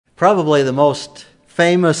Probably the most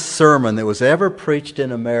famous sermon that was ever preached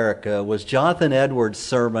in America was Jonathan Edwards'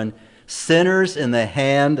 sermon, Sinners in the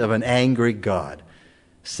Hand of an Angry God.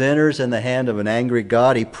 Sinners in the Hand of an Angry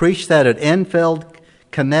God. He preached that at Enfield,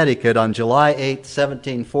 Connecticut on July 8,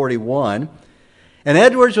 1741. And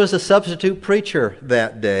Edwards was a substitute preacher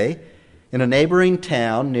that day in a neighboring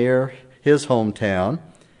town near his hometown.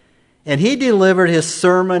 And he delivered his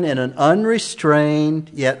sermon in an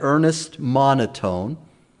unrestrained yet earnest monotone,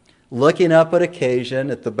 looking up at occasion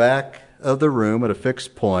at the back of the room at a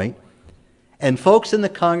fixed point. And folks in the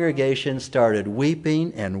congregation started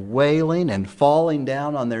weeping and wailing and falling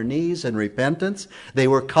down on their knees in repentance. They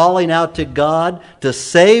were calling out to God to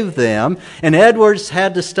save them. And Edwards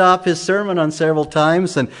had to stop his sermon on several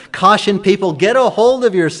times and caution people, get a hold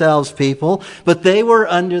of yourselves, people. But they were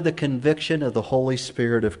under the conviction of the Holy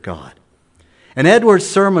Spirit of God. And Edwards'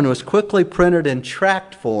 sermon was quickly printed in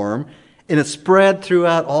tract form, and it spread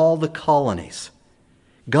throughout all the colonies.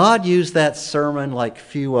 God used that sermon like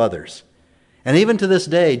few others. And even to this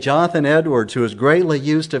day, Jonathan Edwards, who is greatly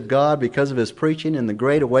used of God because of his preaching in the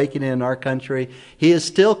Great Awakening in our country, he is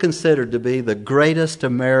still considered to be the greatest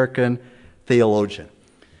American theologian.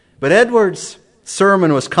 But Edwards'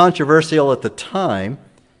 sermon was controversial at the time.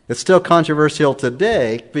 It's still controversial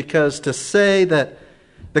today, because to say that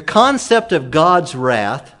the concept of God's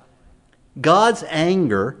wrath, God's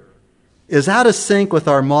anger, is out of sync with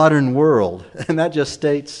our modern world, and that just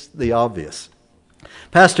states the obvious.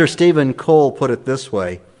 Pastor Stephen Cole put it this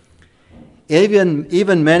way: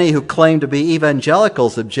 even many who claim to be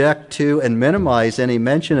evangelicals object to and minimize any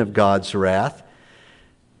mention of God's wrath.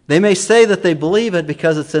 They may say that they believe it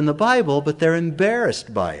because it's in the Bible, but they're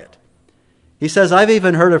embarrassed by it. He says, I've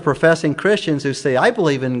even heard of professing Christians who say, I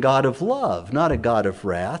believe in God of love, not a God of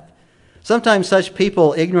wrath. Sometimes such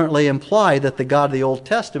people ignorantly imply that the God of the Old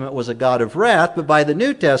Testament was a God of wrath, but by the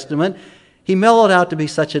New Testament, he mellowed out to be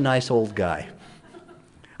such a nice old guy.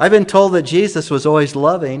 I've been told that Jesus was always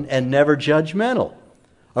loving and never judgmental.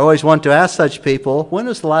 I always want to ask such people, when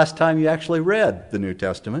was the last time you actually read the New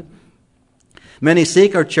Testament? Many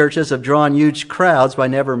seeker churches have drawn huge crowds by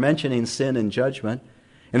never mentioning sin and judgment,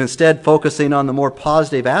 and instead focusing on the more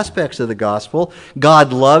positive aspects of the gospel.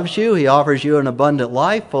 God loves you. He offers you an abundant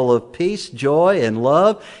life full of peace, joy, and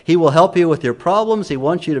love. He will help you with your problems. He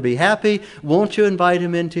wants you to be happy. Won't you invite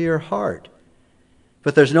him into your heart?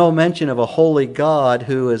 But there's no mention of a holy God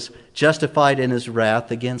who is justified in his wrath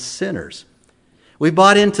against sinners. We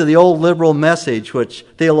bought into the old liberal message which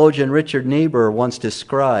theologian Richard Niebuhr once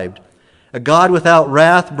described. A God without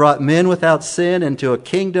wrath brought men without sin into a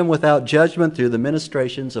kingdom without judgment through the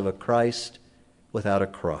ministrations of a Christ without a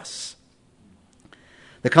cross.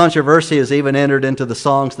 The controversy has even entered into the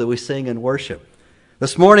songs that we sing in worship.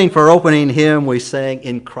 This morning for our opening hymn we sang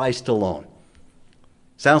In Christ Alone.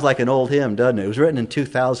 Sounds like an old hymn, doesn't it? It was written in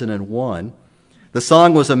 2001. The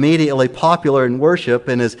song was immediately popular in worship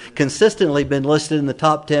and has consistently been listed in the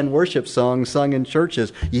top 10 worship songs sung in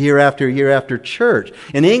churches year after church.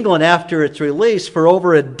 In England, after its release, for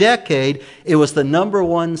over a decade, it was the number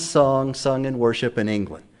one song sung in worship in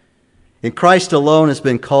England. In Christ Alone has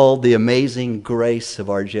been called the amazing grace of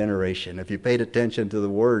our generation. If you paid attention to the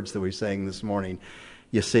words that we sang this morning,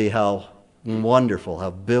 you see how wonderful,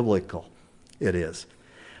 how biblical it is.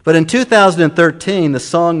 But in 2013, the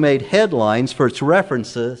song made headlines for its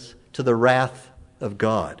references to the wrath of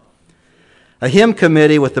God. A hymn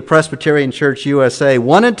committee with the Presbyterian Church USA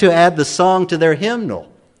wanted to add the song to their hymnal.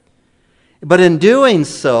 But in doing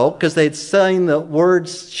so, because they'd seen the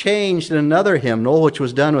words changed in another hymnal, which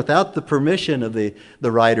was done without the permission of the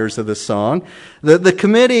writers of the song, the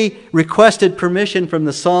committee requested permission from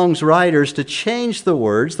the song's writers to change the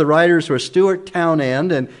words. The writers were Stuart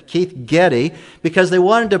Townend and Keith Getty, because they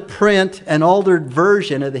wanted to print an altered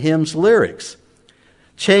version of the hymn's lyrics,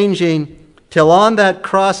 changing, till on that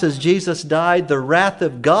cross as Jesus died, the wrath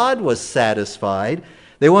of God was satisfied.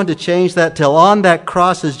 They wanted to change that till on that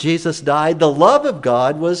cross as Jesus died, the love of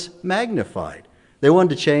God was magnified. They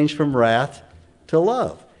wanted to change from wrath to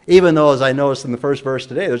love. Even though, as I noticed in the first verse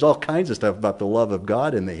today, there's all kinds of stuff about the love of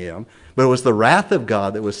God in the hymn, but it was the wrath of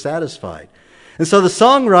God that was satisfied. And so the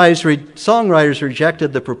songwriters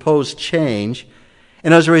rejected the proposed change,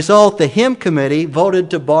 and as a result, the hymn committee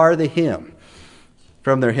voted to bar the hymn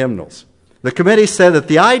from their hymnals. The committee said that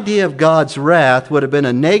the idea of God's wrath would have been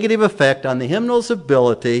a negative effect on the hymnal's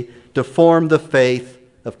ability to form the faith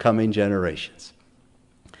of coming generations.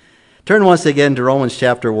 Turn once again to Romans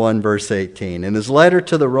chapter 1, verse 18. In his letter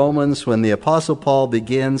to the Romans, when the Apostle Paul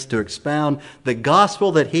begins to expound the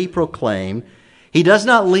gospel that he proclaimed, he does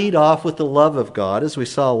not lead off with the love of God, as we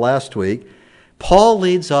saw last week. Paul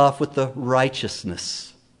leads off with the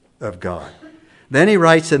righteousness of God. Then he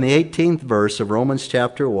writes in the 18th verse of Romans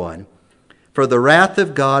chapter 1, "For the wrath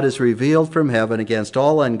of God is revealed from heaven against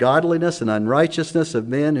all ungodliness and unrighteousness of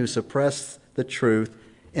men who suppress the truth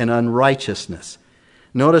in unrighteousness."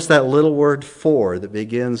 Notice that little word "for" that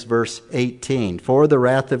begins verse 18. For the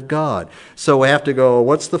wrath of God. So we have to go,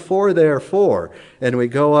 what's the "for" there for? And we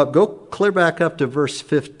go clear back up to verse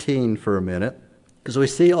 15 for a minute, because we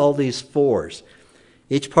see all these "fors,"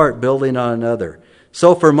 each part building on another.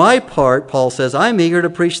 "So for my part," Paul says, "I'm eager to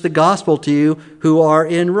preach the gospel to you who are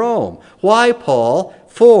in Rome." Why, Paul?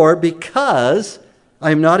 Because I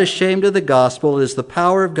am not ashamed of the gospel. It is the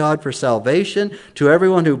power of God for salvation to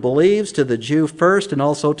everyone who believes, to the Jew first and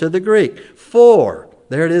also to the Greek.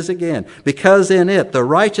 There it is again. Because in it the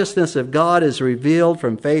righteousness of God is revealed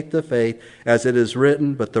from faith to faith, as it is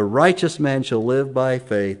written, "But the righteous man shall live by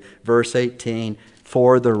faith." Verse 18,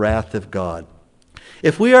 for the wrath of God.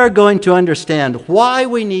 If we are going to understand why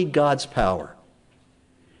we need God's power,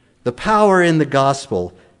 the power in the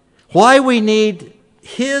gospel, why we need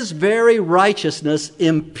His very righteousness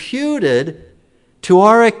imputed to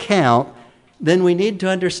our account, then we need to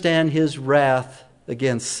understand His wrath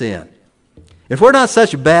against sin. If we're not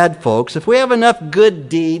such bad folks, if we have enough good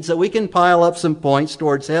deeds that we can pile up some points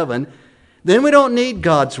towards heaven, then we don't need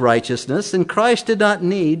God's righteousness, and Christ did not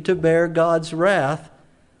need to bear God's wrath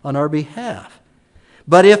on our behalf.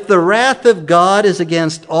 But if the wrath of God is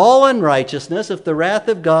against all unrighteousness, if the wrath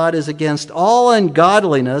of God is against all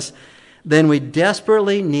ungodliness, then we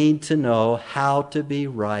desperately need to know how to be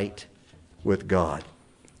right with God.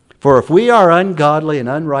 For if we are ungodly and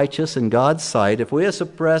unrighteous in God's sight, if we have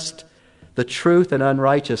suppressed the truth and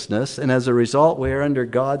unrighteousness, and as a result we are under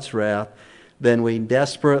God's wrath, then we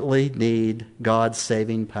desperately need God's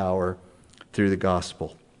saving power through the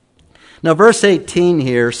gospel. Now, verse 18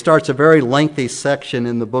 here starts a very lengthy section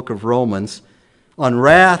in the book of Romans on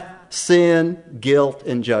wrath, sin, guilt,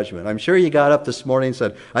 and judgment. I'm sure you got up this morning and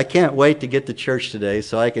said, I can't wait to get to church today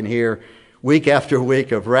so I can hear week after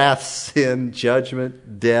week of wrath, sin,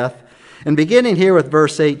 judgment, death. And beginning here with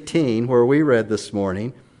verse 18, where we read this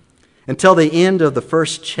morning, until the end of the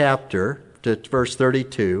first chapter, to verse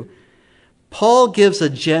 32, Paul gives a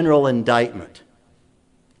general indictment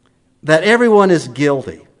that everyone is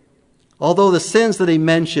guilty, although the sins that he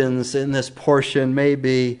mentions in this portion may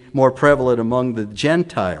be more prevalent among the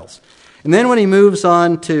Gentiles. And then when he moves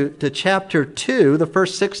on to chapter 2, the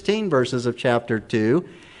first 16 verses of chapter 2,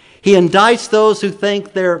 he indicts those who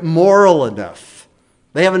think they're moral enough.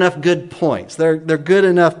 They have enough good points. They're good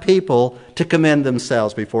enough people to commend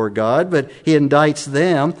themselves before God, but he indicts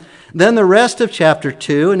them. Then the rest of chapter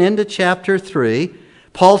 2 and into chapter 3,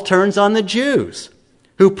 Paul turns on the Jews,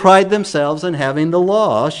 who pride themselves in having the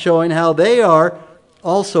law, showing how they are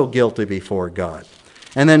also guilty before God.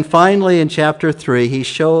 And then finally in chapter 3, he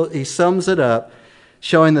sums it up,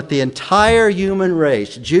 showing that the entire human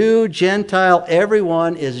race, Jew, Gentile,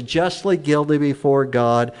 everyone is justly guilty before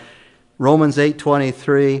God. Romans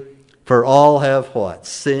 8:23, for all have what?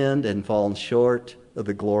 Sinned and fallen short of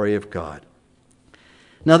the glory of God.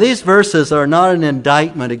 Now these verses are not an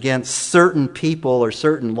indictment against certain people or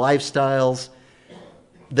certain lifestyles.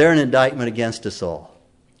 They're an indictment against us all.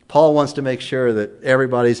 Paul wants to make sure that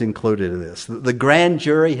everybody's included in this. The grand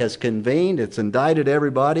jury has convened, it's indicted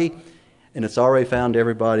everybody, and it's already found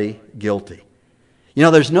everybody guilty. You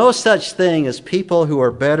know, there's no such thing as people who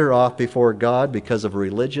are better off before God because of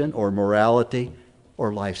religion or morality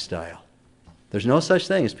or lifestyle. There's no such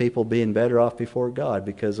thing as people being better off before God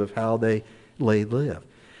because of how they live.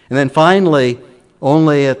 And then finally,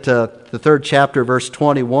 only at the third chapter, verse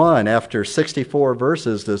 21, after 64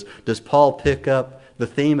 verses, does Paul pick up the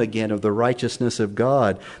theme again of the righteousness of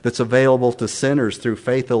God that's available to sinners through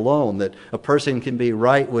faith alone, that a person can be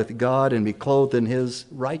right with God and be clothed in His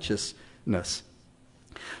righteousness.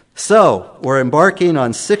 So, we're embarking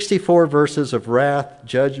on 64 verses of wrath,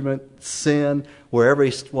 judgment, sin, where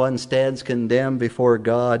everyone stands condemned before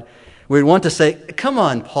God. We want to say, come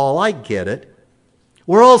on, Paul, I get it.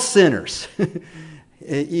 We're all sinners.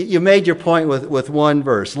 You made your point with one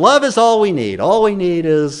verse. Love is all we need. All we need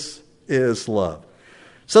is love.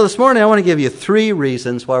 So this morning I want to give you 3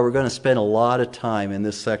 reasons why we're going to spend a lot of time in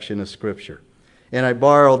this section of Scripture. And I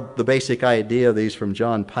borrowed the basic idea of these from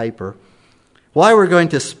John Piper. Why we're going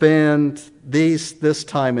to spend this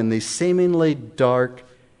time in these seemingly dark,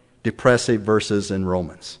 depressive verses in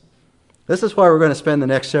Romans. This is why we're going to spend the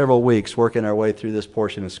next several weeks working our way through this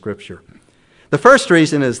portion of Scripture. The first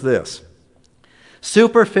reason is this.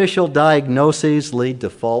 Superficial diagnoses lead to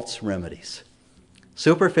false remedies.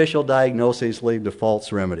 Superficial diagnoses lead to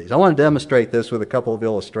false remedies. I want to demonstrate this with a couple of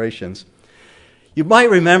illustrations. You might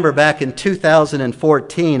remember back in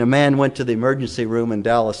 2014, a man went to the emergency room in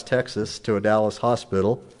Dallas, Texas, to a Dallas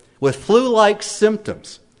hospital with flu-like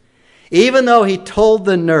symptoms. Even though he told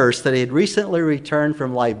the nurse that he had recently returned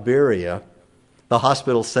from Liberia, the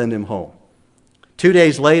hospital sent him home. 2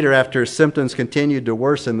 days later, after his symptoms continued to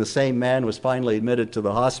worsen, the same man was finally admitted to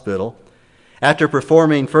the hospital. After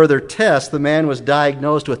performing further tests, the man was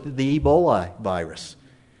diagnosed with the Ebola virus,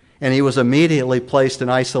 and he was immediately placed in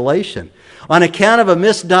isolation. On account of a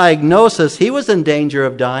misdiagnosis, he was in danger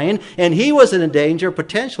of dying, and he was in danger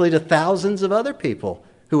potentially to thousands of other people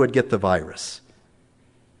who would get the virus.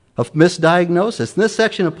 Of misdiagnosis. In this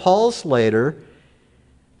section of Paul's letter,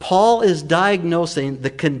 Paul is diagnosing the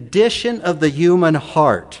condition of the human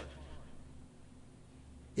heart.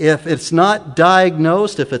 If it's not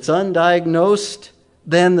diagnosed, if it's undiagnosed,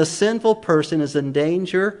 then the sinful person is in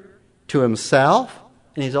danger to himself,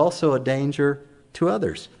 and he's also a danger to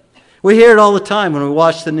others. We hear it all the time when we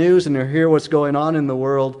watch the news and we hear what's going on in the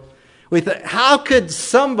world. We think, how could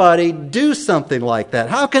somebody do something like that?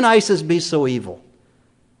 How can ISIS be so evil?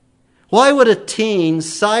 Why would a teen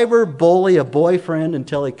cyber-bully a boyfriend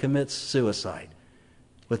until he commits suicide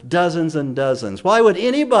with dozens and dozens? Why would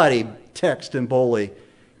anybody text and bully?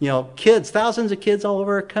 Kids, thousands of kids all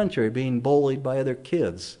over our country are being bullied by other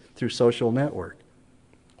kids through social network.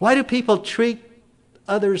 Why do people treat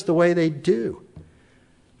others the way they do?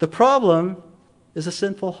 The problem is a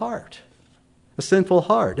sinful heart. A sinful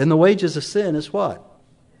heart. And the wages of sin is what?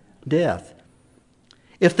 Death.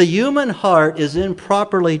 If the human heart is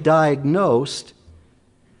improperly diagnosed,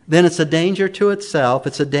 then it's a danger to itself,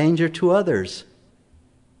 it's a danger to others.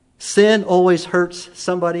 Sin always hurts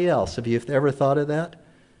somebody else. Have you ever thought of that?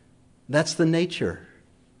 That's the nature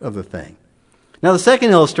of the thing. Now, the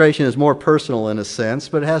second illustration is more personal in a sense,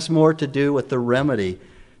 but it has more to do with the remedy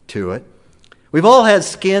to it. We've all had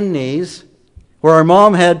skin knees where our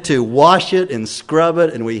mom had to wash it and scrub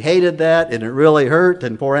it, and we hated that, and it really hurt,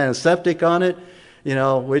 and pour antiseptic on it.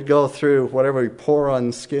 We'd go through whatever we pour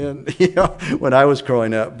on skin, when I was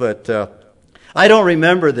growing up. But I don't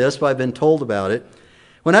remember this, but I've been told about it.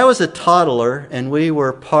 When I was a toddler and we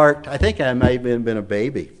were parked, I think I may have been a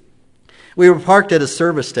baby. We were parked at a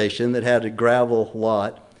service station that had a gravel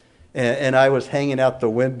lot, and I was hanging out the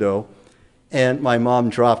window, and my mom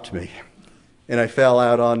dropped me. And I fell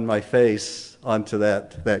out on my face onto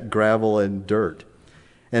that gravel and dirt.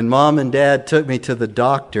 And Mom and Dad took me to the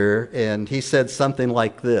doctor, and he said something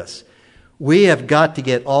like this: we have got to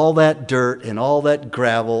get all that dirt and all that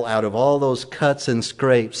gravel out of all those cuts and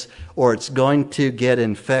scrapes, or it's going to get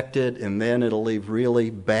infected, and then it'll leave really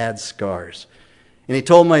bad scars. And he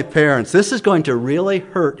told my parents, this is going to really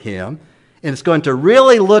hurt him, and it's going to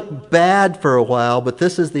really look bad for a while, but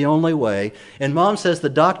this is the only way. And Mom says the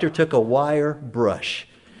doctor took a wire brush,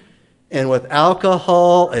 and with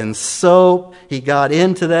alcohol and soap, he got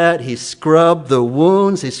into that. He scrubbed the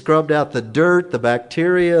wounds. He scrubbed out the dirt, the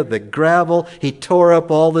bacteria, the gravel. He tore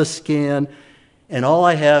up all the skin. And all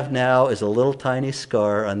I have now is a little tiny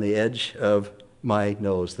scar on the edge of my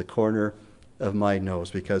nose, the corner of my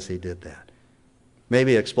nose, because he did that.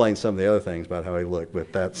 Maybe explain some of the other things about how he looked,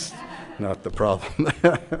 but that's not the problem.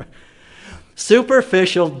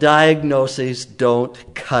 Superficial diagnoses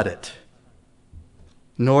don't cut it,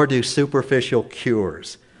 nor do superficial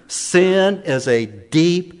cures. Sin is a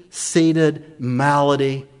deep-seated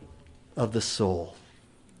malady of the soul.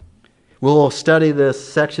 We'll study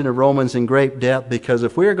this section of Romans in great depth, because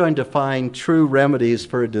if we're going to find true remedies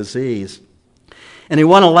for a disease, and you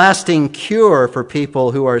want a lasting cure for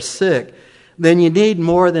people who are sick, then you need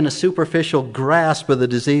more than a superficial grasp of the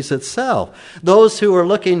disease itself. Those who are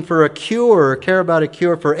looking for a cure or care about a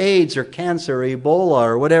cure for AIDS or cancer or Ebola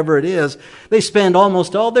or whatever it is, they spend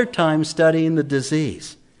almost all their time studying the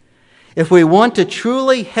disease. If we want to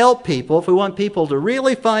truly help people, if we want people to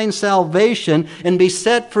really find salvation and be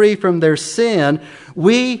set free from their sin,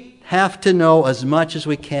 we have to know as much as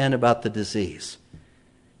we can about the disease.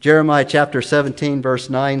 Jeremiah chapter 17, verse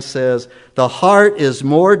 9 says, the heart is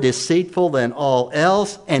more deceitful than all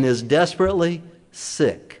else and is desperately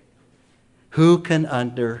sick. Who can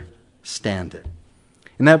understand it?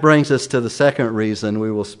 And that brings us to the second reason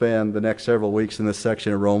we will spend the next several weeks in this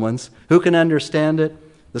section of Romans. Who can understand it?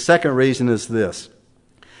 The second reason is this: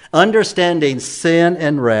 understanding sin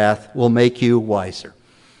and wrath will make you wiser.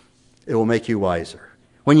 It will make you wiser.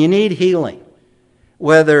 When you need healing,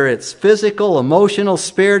 whether it's physical, emotional,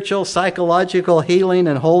 spiritual, psychological healing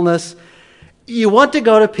and wholeness, you want to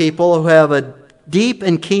go to people who have a deep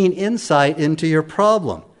and keen insight into your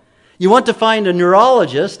problem. You want to find a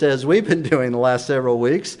neurologist, as we've been doing the last several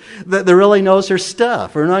weeks, that really knows her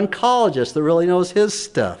stuff, or an oncologist that really knows his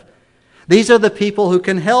stuff. These are the people who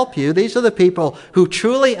can help you. These are the people who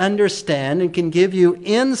truly understand and can give you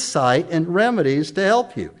insight and remedies to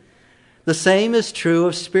help you. The same is true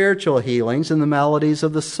of spiritual healings and the maladies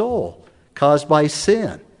of the soul caused by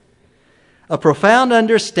sin. A profound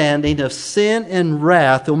understanding of sin and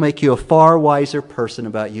wrath will make you a far wiser person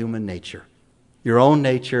about human nature, your own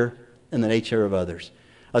nature and the nature of others.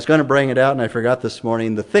 I was going to bring it out and I forgot this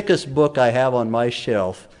morning. The thickest book I have on my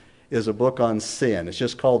shelf is a book on sin. It's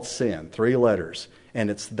just called Sin, 3 letters, and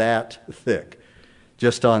it's that thick,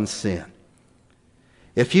 just on sin.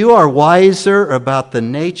 If you are wiser about the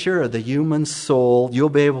nature of the human soul, you'll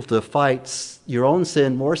be able to fight your own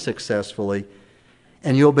sin more successfully,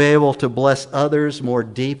 and you'll be able to bless others more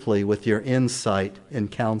deeply with your insight and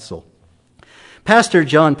counsel. Pastor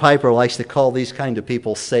John Piper likes to call these kind of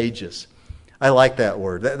people sages. I like that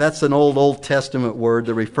word. That's an Old Testament word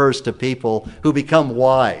that refers to people who become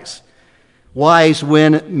wise. Wise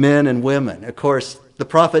men and women. Of course, the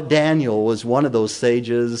prophet Daniel was one of those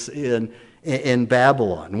sages in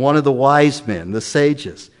Babylon, one of the wise men, the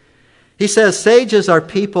sages. He says sages are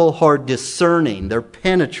people who are discerning, they're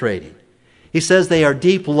penetrating. He says they are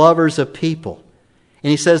deep lovers of people.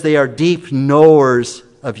 And he says they are deep knowers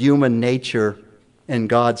of human nature and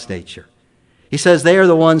God's nature. He says they are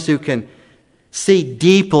the ones who can see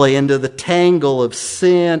deeply into the tangle of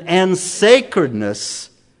sin and sacredness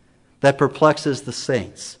that perplexes the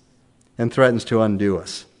saints and threatens to undo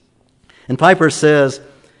us. And Piper says,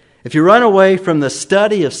 if you run away from the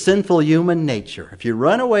study of sinful human nature, if you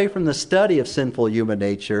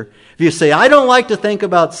say, I don't like to think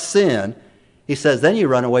about sin, he says, then you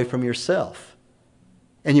run away from yourself.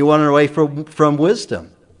 And you run away from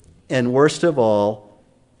wisdom. And worst of all,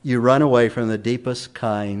 you run away from the deepest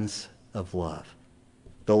kinds of love.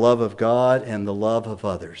 The love of God and the love of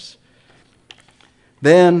others.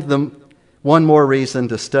 Then one more reason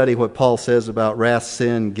to study what Paul says about wrath,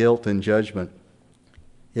 sin, guilt, and judgment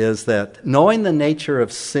is that knowing the nature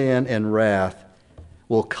of sin and wrath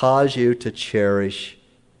will cause you to cherish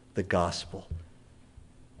the gospel.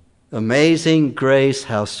 Amazing grace,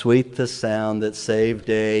 how sweet the sound that saved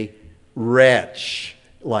a wretch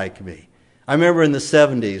like me. I remember in the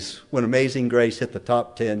 70s when Amazing Grace hit the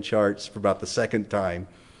top 10 charts for about the second time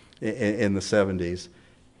in the 70s.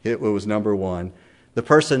 It was number 1. The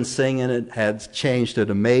person singing it had changed it,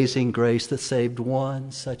 Amazing Grace that saved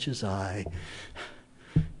one such as I.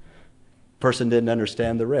 Person didn't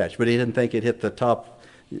understand the wretch, but he didn't think it hit the top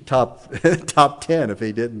 10 if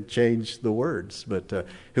he didn't change the words. But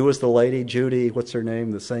who was the lady? Judy, what's her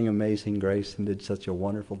name, that sang Amazing Grace and did such a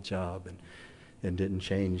wonderful job and didn't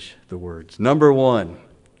change the words. Number 1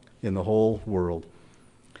 in the whole world.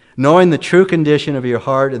 Knowing the true condition of your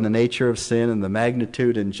heart and the nature of sin and the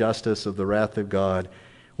magnitude and justice of the wrath of God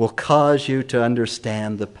will cause you to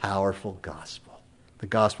understand the powerful gospel, the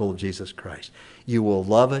gospel of Jesus Christ. You will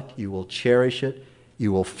love it, you will cherish it,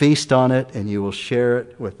 you will feast on it, and you will share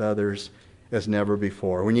it with others as never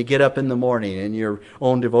before. When you get up in the morning in your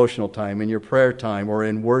own devotional time, in your prayer time, or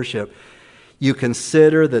in worship, you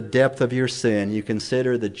consider the depth of your sin. You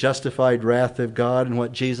consider the justified wrath of God and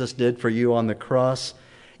what Jesus did for you on the cross.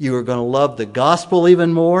 You are going to love the gospel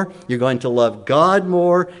even more. You're going to love God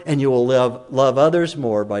more, and you will love others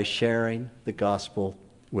more by sharing the gospel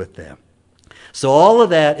with them. So all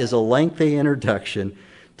of that is a lengthy introduction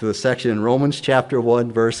to the section in Romans chapter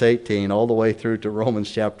 1, verse 18, all the way through to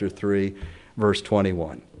Romans chapter 3, verse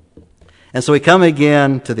 21. And so we come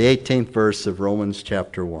again to the 18th verse of Romans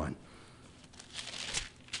chapter 1.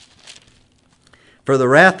 For the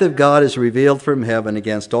wrath of God is revealed from heaven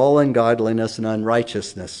against all ungodliness and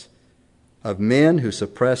unrighteousness of men who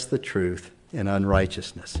suppress the truth in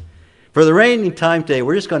unrighteousness. For the remaining time today,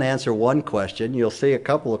 we're just going to answer one question. You'll see a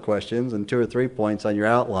couple of questions and 2 or 3 points on your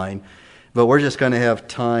outline, but we're just going to have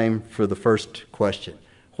time for the first question.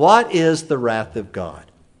 What is the wrath of God?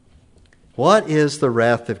 What is the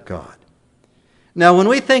wrath of God? Now, when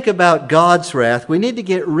we think about God's wrath, we need to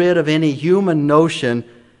get rid of any human notion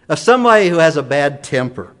of somebody who has a bad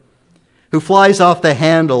temper, who flies off the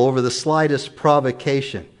handle over the slightest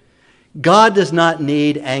provocation. God does not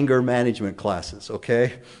need anger management classes,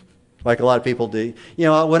 okay? Like a lot of people do. You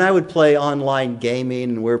know, when I would play online gaming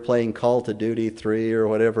and we were playing Call of Duty 3 or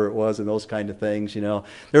whatever it was and those kind of things, you know,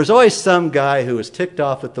 there's always some guy who was ticked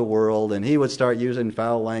off at the world and he would start using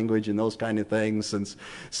foul language and those kind of things. And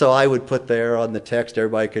so I would put there on the text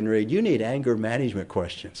everybody can read, you need anger management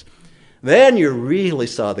questions. Then you really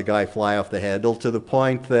saw the guy fly off the handle to the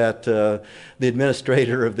point that the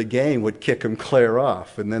administrator of the game would kick him clear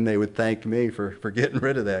off, and then they would thank me for getting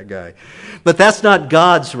rid of that guy. But that's not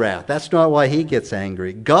God's wrath. That's not why he gets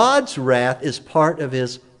angry. God's wrath is part of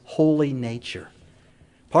his holy nature.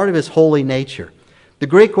 Part of his holy nature. The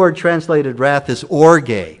Greek word translated wrath is orge,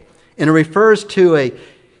 and it refers to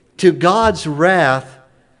God's wrath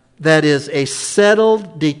that is a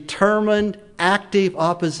settled, determined, active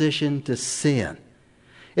opposition to sin.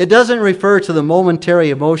 It doesn't refer to the momentary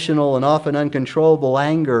emotional and often uncontrollable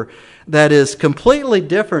anger that is completely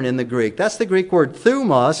different in the Greek. That's the Greek word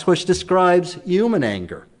thumos, which describes human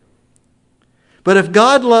anger. But if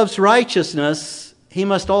God loves righteousness, he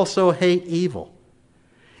must also hate evil.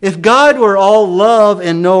 If God were all love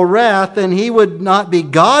and no wrath, then he would not be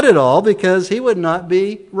God at all, because he would not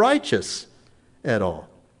be righteous at all.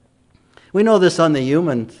 We know this on the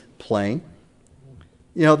human plane.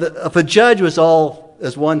 If a judge was all,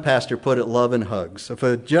 as one pastor put it, love and hugs. If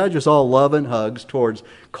a judge was all love and hugs towards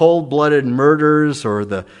cold-blooded murderers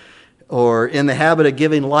or in the habit of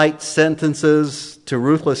giving light sentences to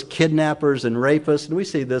ruthless kidnappers and rapists, and we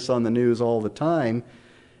see this on the news all the time,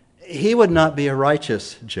 he would not be a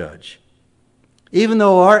righteous judge. Even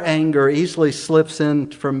though our anger easily slips in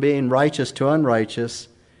from being righteous to unrighteous,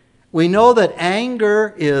 we know that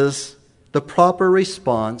anger is the proper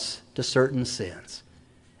response to certain sins.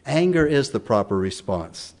 Anger is the proper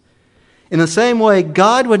response. In the same way,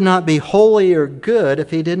 God would not be holy or good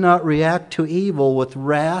if he did not react to evil with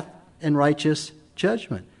wrath and righteous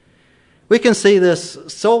judgment. We can see this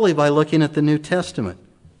solely by looking at the New Testament.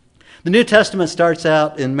 The New Testament starts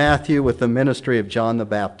out in Matthew with the ministry of John the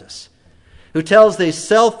Baptist, who tells these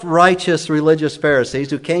self-righteous religious Pharisees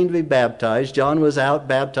who came to be baptized. John was out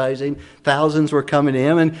baptizing. Thousands were coming to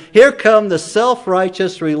him. And here come the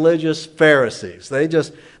self-righteous religious Pharisees. They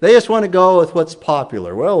just want to go with what's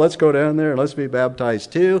popular. Well, let's go down there and let's be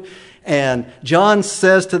baptized too. And John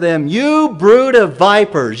says to them, "You brood of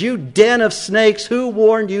vipers, you den of snakes, who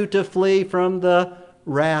warned you to flee from the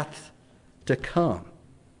wrath to come?"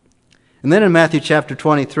 And then in Matthew chapter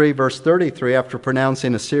 23, verse 33, after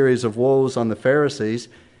pronouncing a series of woes on the Pharisees,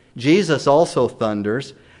 Jesus also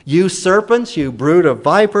thunders, "You serpents, you brood of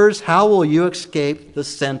vipers, how will you escape the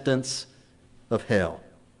sentence of hell?"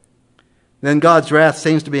 Then God's wrath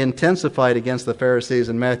seems to be intensified against the Pharisees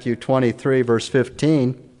in Matthew 23, verse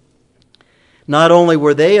 15. Not only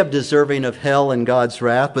were they deserving of hell and God's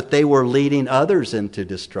wrath, but they were leading others into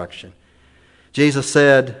destruction. Jesus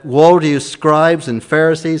said, "Woe to you, scribes and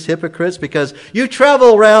Pharisees, hypocrites, because you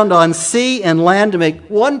travel around on sea and land to make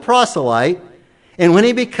one proselyte, and when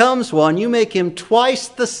he becomes one, you make him twice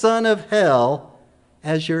the son of hell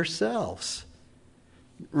as yourselves."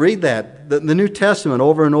 Read that. The New Testament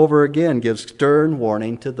over and over again gives stern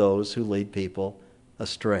warning to those who lead people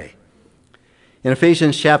astray. In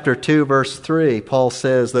Ephesians chapter 2, verse 3, Paul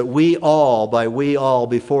says that we all,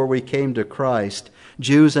 before we came to Christ,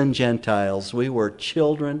 Jews and Gentiles, we were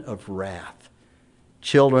children of wrath.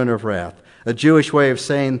 Children of wrath. A Jewish way of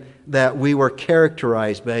saying that we were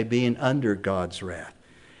characterized by being under God's wrath.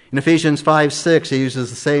 In Ephesians 5:6, he uses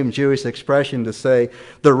the same Jewish expression to say,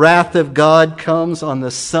 the wrath of God comes on the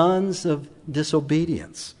sons of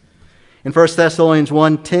disobedience. In 1 Thessalonians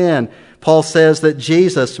 1:10, Paul says that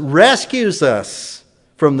Jesus rescues us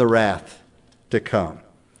from the wrath to come.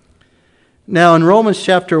 Now in Romans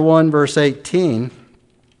chapter 1, verse 18,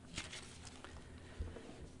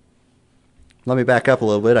 let me back up a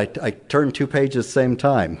little bit. I turned 2 pages at the same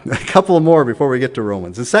time. A couple more before we get to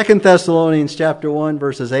Romans. In 2 Thessalonians chapter 1,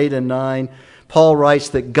 verses 8 and 9, Paul writes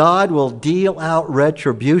that God will deal out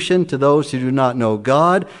retribution to those who do not know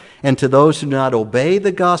God, and to those who do not obey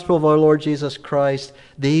the gospel of our Lord Jesus Christ.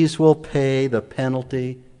 These will pay the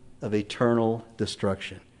penalty of eternal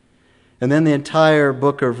destruction. And then the entire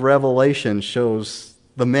book of Revelation shows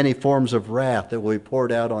the many forms of wrath that will be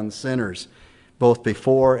poured out on sinners, both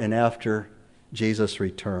before and after Jesus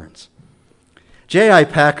returns. J.I.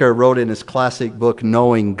 Packer wrote in his classic book,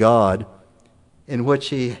 Knowing God,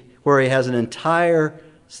 where he has an entire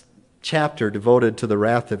chapter devoted to the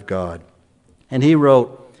wrath of God. And he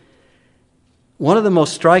wrote, "One of the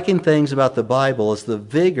most striking things about the Bible is the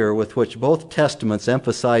vigor with which both testaments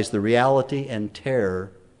emphasize the reality and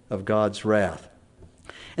terror of God's wrath."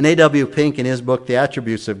 And A.W. Pink, in his book, The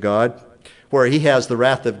Attributes of God, where he has the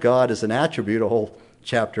wrath of God as an attribute, a whole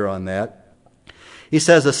chapter on that, he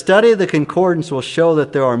says, "A study of the concordance will show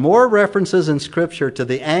that there are more references in Scripture to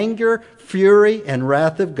the anger, fury, and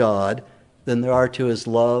wrath of God than there are to his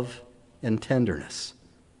love and tenderness."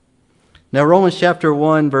 Now, Romans chapter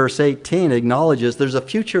 1, verse 18 acknowledges there's a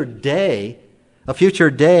future day at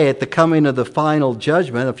the coming of the final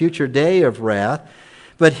judgment, a future day of wrath.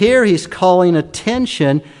 But here he's calling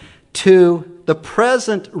attention to the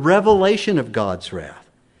present revelation of God's wrath.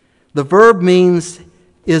 The verb means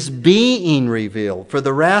is being revealed. For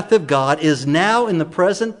the wrath of God is now in the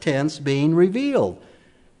present tense being revealed.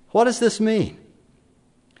 What does this mean?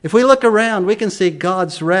 If we look around, we can see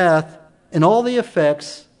God's wrath in all the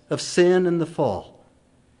effects of sin and the fall,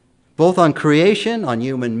 both on creation, on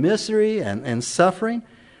human misery and suffering.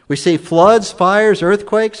 We see floods, fires,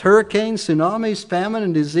 earthquakes, hurricanes, tsunamis, famine,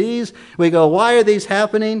 and disease. We go, why are these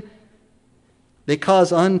happening? They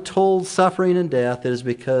cause untold suffering and death. It is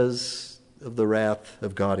because of the wrath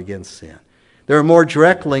of God against sin. There are more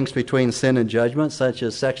direct links between sin and judgment, such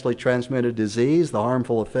as sexually transmitted disease, the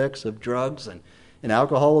harmful effects of drugs and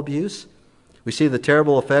alcohol abuse. We see the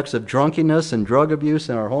terrible effects of drunkenness and drug abuse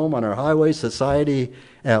in our home, on our highways, society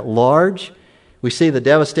at large. We see the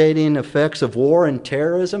devastating effects of war and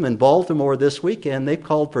terrorism. In Baltimore this weekend, they've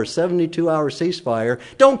called for a 72-hour ceasefire.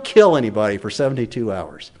 Don't kill anybody for 72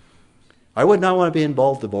 hours. I would not want to be in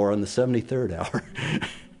Baltimore on the 73rd hour.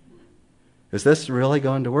 Is this really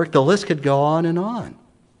going to work? The list could go on and on.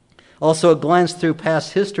 Also, a glance through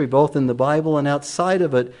past history, both in the Bible and outside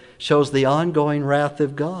of it, shows the ongoing wrath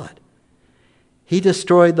of God. He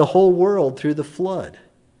destroyed the whole world through the flood.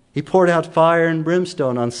 He poured out fire and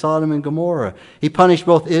brimstone on Sodom and Gomorrah. He punished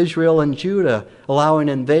both Israel and Judah, allowing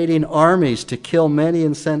invading armies to kill many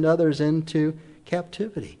and send others into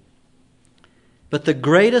captivity. But the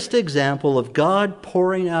greatest example of God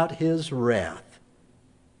pouring out his wrath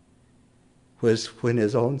was when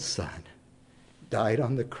his own son died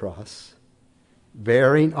on the cross,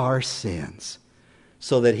 bearing our sins,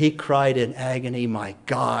 so that he cried in agony, my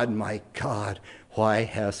God, why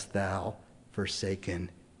hast thou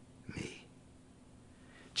forsaken me?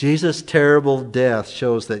 Jesus' terrible death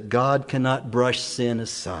shows that God cannot brush sin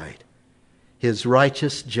aside. His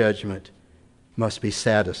righteous judgment must be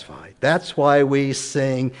satisfied. That's why we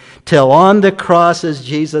sing, till on the cross as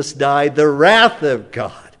Jesus died, the wrath of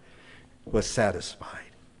God was satisfied.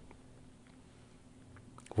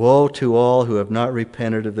 Woe to all who have not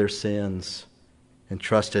repented of their sins and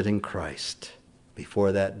trusted in Christ.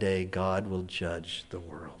 Before that day, God will judge the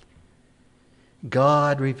world.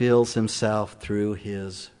 God reveals himself through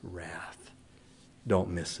his wrath. Don't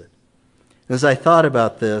miss it. As I thought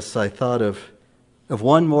about this, I thought of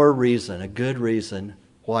one more reason, a good reason,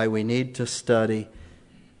 why we need to study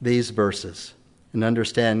these verses and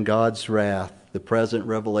understand God's wrath, the present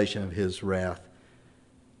revelation of his wrath.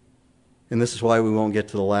 And this is why we won't get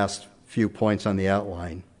to the last few points on the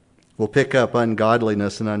outline. We'll pick up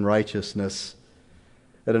ungodliness and unrighteousness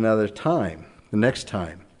at another time, the next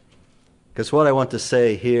time. Because what I want to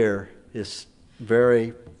say here is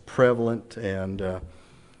very prevalent and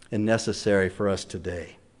necessary for us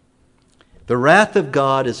today. The wrath of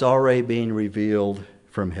God is already being revealed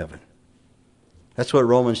from heaven. That's what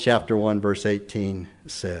Romans chapter 1, verse 18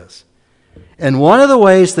 says. And one of the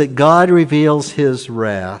ways that God reveals his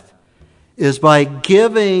wrath is by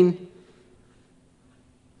giving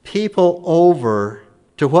people over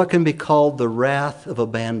to what can be called the wrath of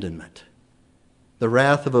abandonment. The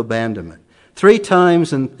wrath of abandonment. 3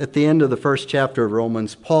 times at the end of the first chapter of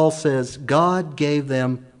Romans, Paul says God gave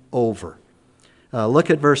them over. Look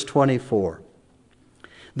at verse 24.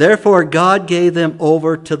 Therefore God gave them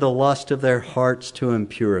over to the lust of their hearts to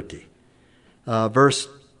impurity. Verse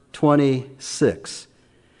 26.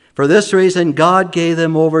 For this reason God gave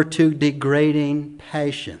them over to degrading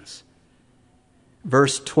passions.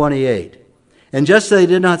 Verse 28. And just as they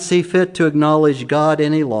did not see fit to acknowledge God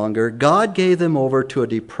any longer, God gave them over to a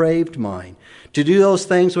depraved mind, to do those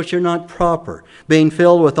things which are not proper, being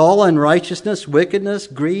filled with all unrighteousness, wickedness,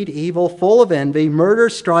 greed, evil, full of envy, murder,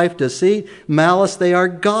 strife, deceit, malice. They are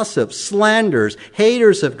gossips, slanderers,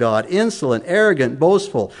 haters of God, insolent, arrogant,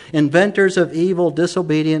 boastful, inventors of evil,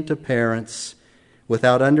 disobedient to parents,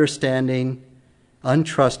 without understanding,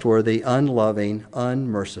 untrustworthy, unloving,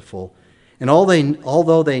 unmerciful. And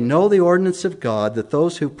although they know the ordinance of God, that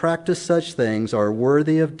those who practice such things are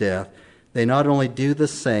worthy of death, they not only do the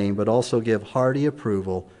same, but also give hearty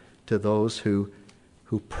approval to those who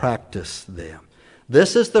practice them.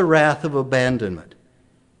 This is the wrath of abandonment.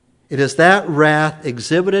 It is that wrath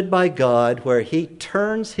exhibited by God where he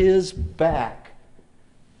turns his back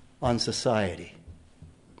on society.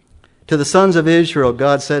 To the sons of Israel,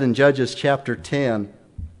 God said in Judges chapter 10,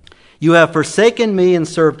 "You have forsaken me and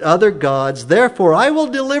served other gods, therefore I will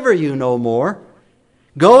deliver you no more.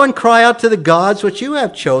 Go and cry out to the gods which you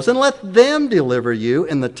have chosen. Let them deliver you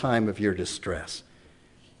in the time of your distress."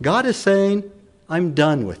 God is saying, I'm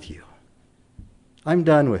done with you. I'm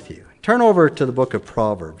done with you. Turn over to the book of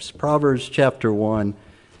Proverbs. Proverbs chapter 1,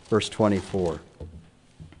 verse 24.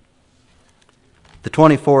 The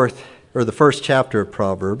 24th, or the first chapter of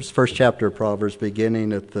Proverbs,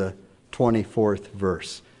 beginning at the 24th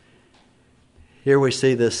verse. Here we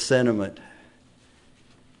see this sentiment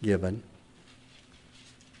given.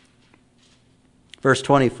 Verse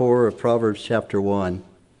 24 of Proverbs chapter 1.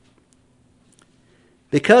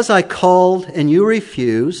 Because I called and you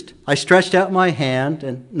refused, I stretched out my hand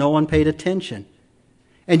and no one paid attention.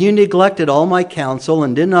 And you neglected all my counsel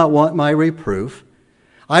and did not want my reproof.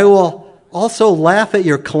 I will also laugh at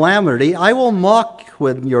your calamity. I will mock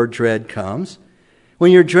when your dread comes.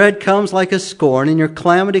 When your dread comes like a scorn and your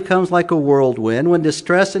calamity comes like a whirlwind, when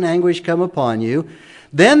distress and anguish come upon you,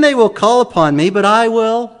 then they will call upon me, but I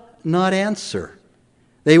will not answer.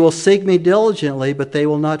 They will seek me diligently, but they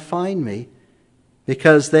will not find me,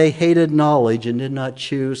 because they hated knowledge and did not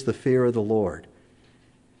choose the fear of the Lord.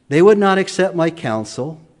 They would not accept my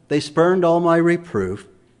counsel. They spurned all my reproof,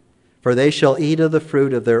 for they shall eat of the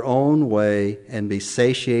fruit of their own way and be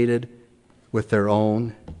satiated with their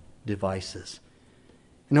own devices.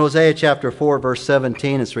 In Hosea chapter 4, verse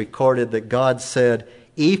 17, it's recorded that God said,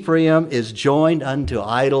 Ephraim is joined unto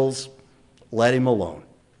idols, let him alone.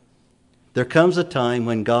 There comes a time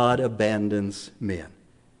when God abandons men.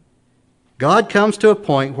 God comes to a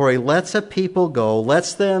point where he lets a people go,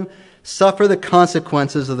 lets them suffer the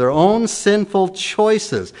consequences of their own sinful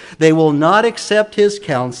choices. They will not accept his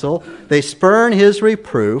counsel. They spurn his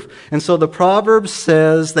reproof. And so the proverb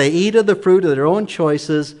says they eat of the fruit of their own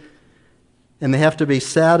choices, and they have to be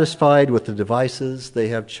satisfied with the devices they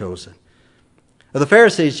have chosen. Of the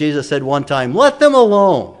Pharisees, Jesus said one time, let them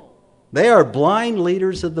alone. They are blind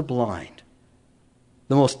leaders of the blind.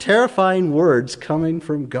 The most terrifying words coming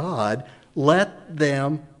from God, let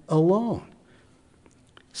them alone.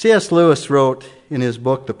 C.S. Lewis wrote in his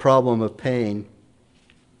book, The Problem of Pain,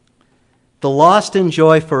 the lost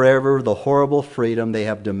enjoy forever the horrible freedom they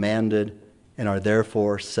have demanded and are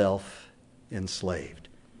therefore self-enslaved.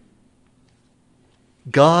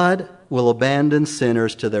 God will abandon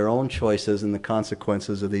sinners to their own choices and the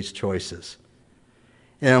consequences of these choices.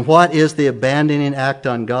 And what is the abandoning act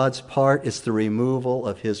on God's part? It's the removal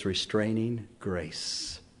of his restraining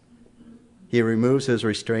grace. He removes his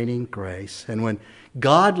restraining grace. And when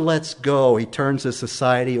God lets go, he turns the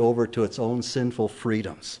society over to its own sinful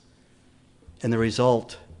freedoms and the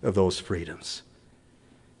result of those freedoms.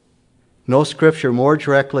 No scripture more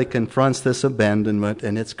directly confronts this abandonment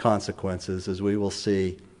and its consequences, as we will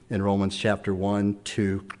see in Romans chapter 1,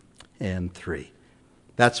 2, and 3.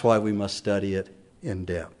 That's why we must study it in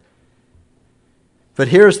depth. But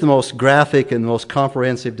here's the most graphic and most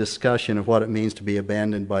comprehensive discussion of what it means to be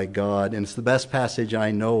abandoned by God, and it's the best passage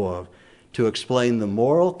I know of to explain the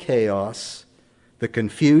moral chaos, the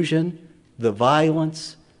confusion, the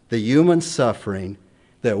violence, the human suffering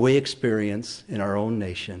that we experience in our own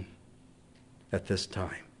nation at this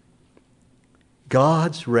time.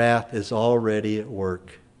 God's wrath is already at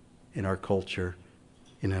work in our culture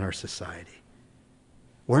and in our society.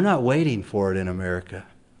 We're not waiting for it in America.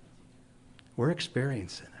 We're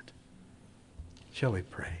experiencing it. Shall we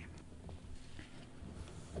pray?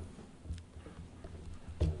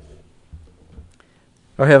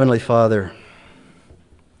 Our Heavenly Father,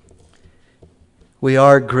 we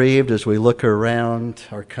are grieved as we look around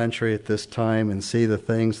our country at this time and see the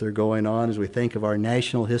things that are going on as we think of our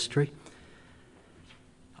national history.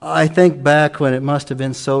 I think back when it must have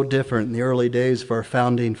been so different in the early days of our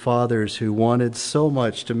founding fathers who wanted so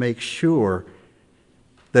much to make sure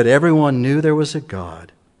that everyone knew there was a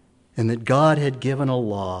God and that God had given a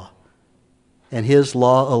law and his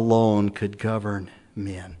law alone could govern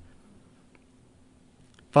men.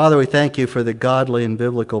 Father, we thank you for the godly and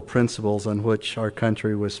biblical principles on which our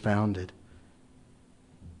country was founded.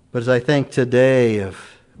 But as I think today of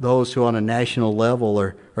those who on a national level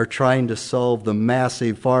are trying to solve the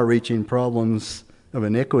massive, far-reaching problems of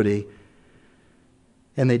iniquity,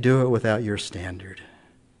 and they do it without your standard.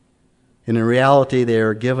 And in reality, they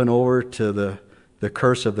are given over to the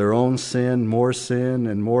curse of their own sin,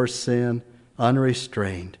 and more sin,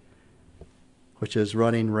 unrestrained, which is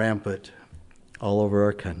running rampant all over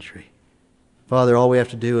our country. Father, all we have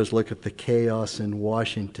to do is look at the chaos in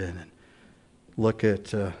Washington and look at,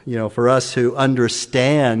 for us who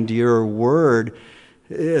understand your word,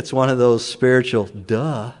 it's one of those spiritual,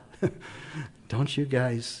 duh. Don't you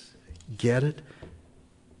guys get it?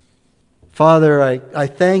 Father, I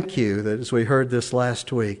thank you that as we heard this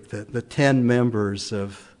last week, that the 10 members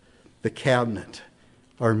of the cabinet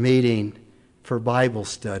are meeting for Bible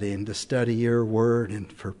study and to study your word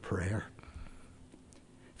and for prayer.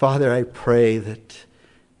 Father, I pray that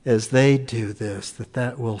as they do this,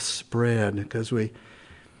 that will spread, because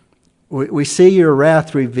we see your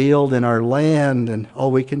wrath revealed in our land, and all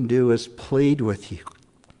we can do is plead with you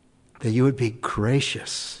that you would be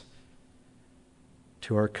gracious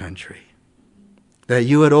to our country. That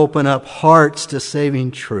you would open up hearts to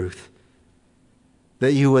saving truth.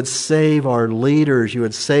 That you would save our leaders. You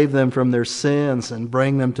would save them from their sins and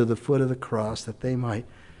bring them to the foot of the cross that they might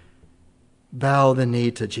bow the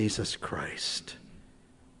knee to Jesus Christ.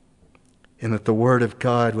 And that the Word of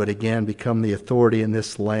God would again become the authority in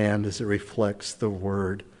this land as it reflects the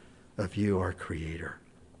Word of you, our Creator.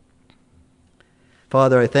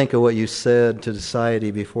 Father, I think of what you said to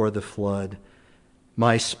society before the flood.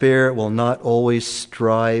 My spirit will not always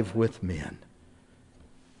strive with men.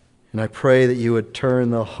 And I pray that you would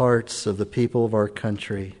turn the hearts of the people of our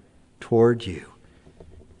country toward you.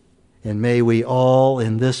 And may we all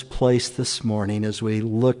in this place this morning, as we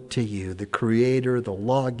look to you, the Creator, the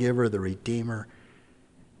Lawgiver, the Redeemer,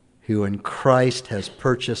 who in Christ has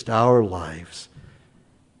purchased our lives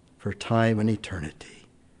for time and eternity.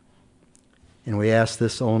 And we ask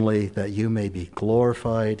this only that you may be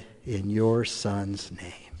glorified in your Son's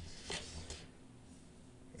name.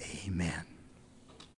 Amen.